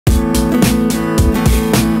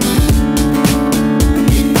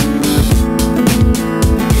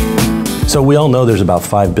So we all know there's about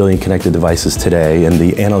 5 billion connected devices today, and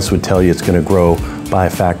the analysts would tell you it's going to grow by a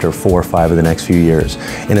factor of 4 or 5 in the next few years.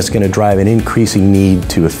 And it's going to drive an increasing need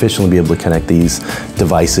to efficiently be able to connect these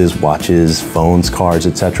devices, watches, phones, cars,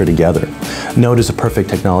 etc. together. Node is a perfect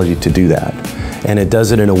technology to do that. And it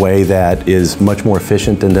does it in a way that is much more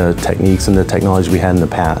efficient than the techniques and the technologies we had in the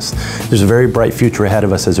past. There's a very bright future ahead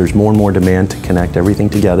of us as there's more and more demand to connect everything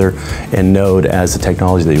together, and Node as the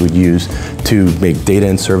technology that you would use to make data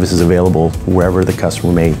and services available wherever the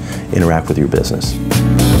customer may interact with your business.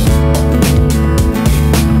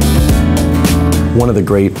 One of the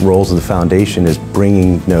great roles of the foundation is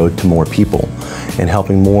bringing Node to more people and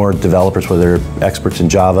helping more developers, whether they're experts in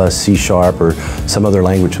Java, C# or some other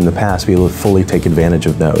language from the past, be able to fully take advantage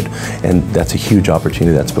of Node. And that's a huge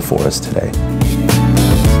opportunity that's before us today.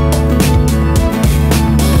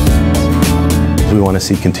 We want to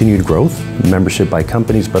see continued growth, membership by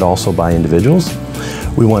companies, but also by individuals.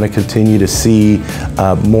 We want to continue to see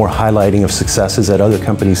more highlighting of successes that other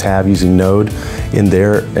companies have using Node in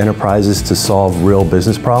their enterprises to solve real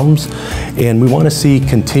business problems. And we want to see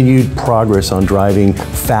continued progress on driving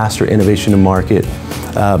faster innovation to market,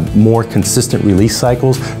 more consistent release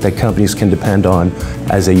cycles that companies can depend on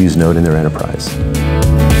as they use Node in their enterprise.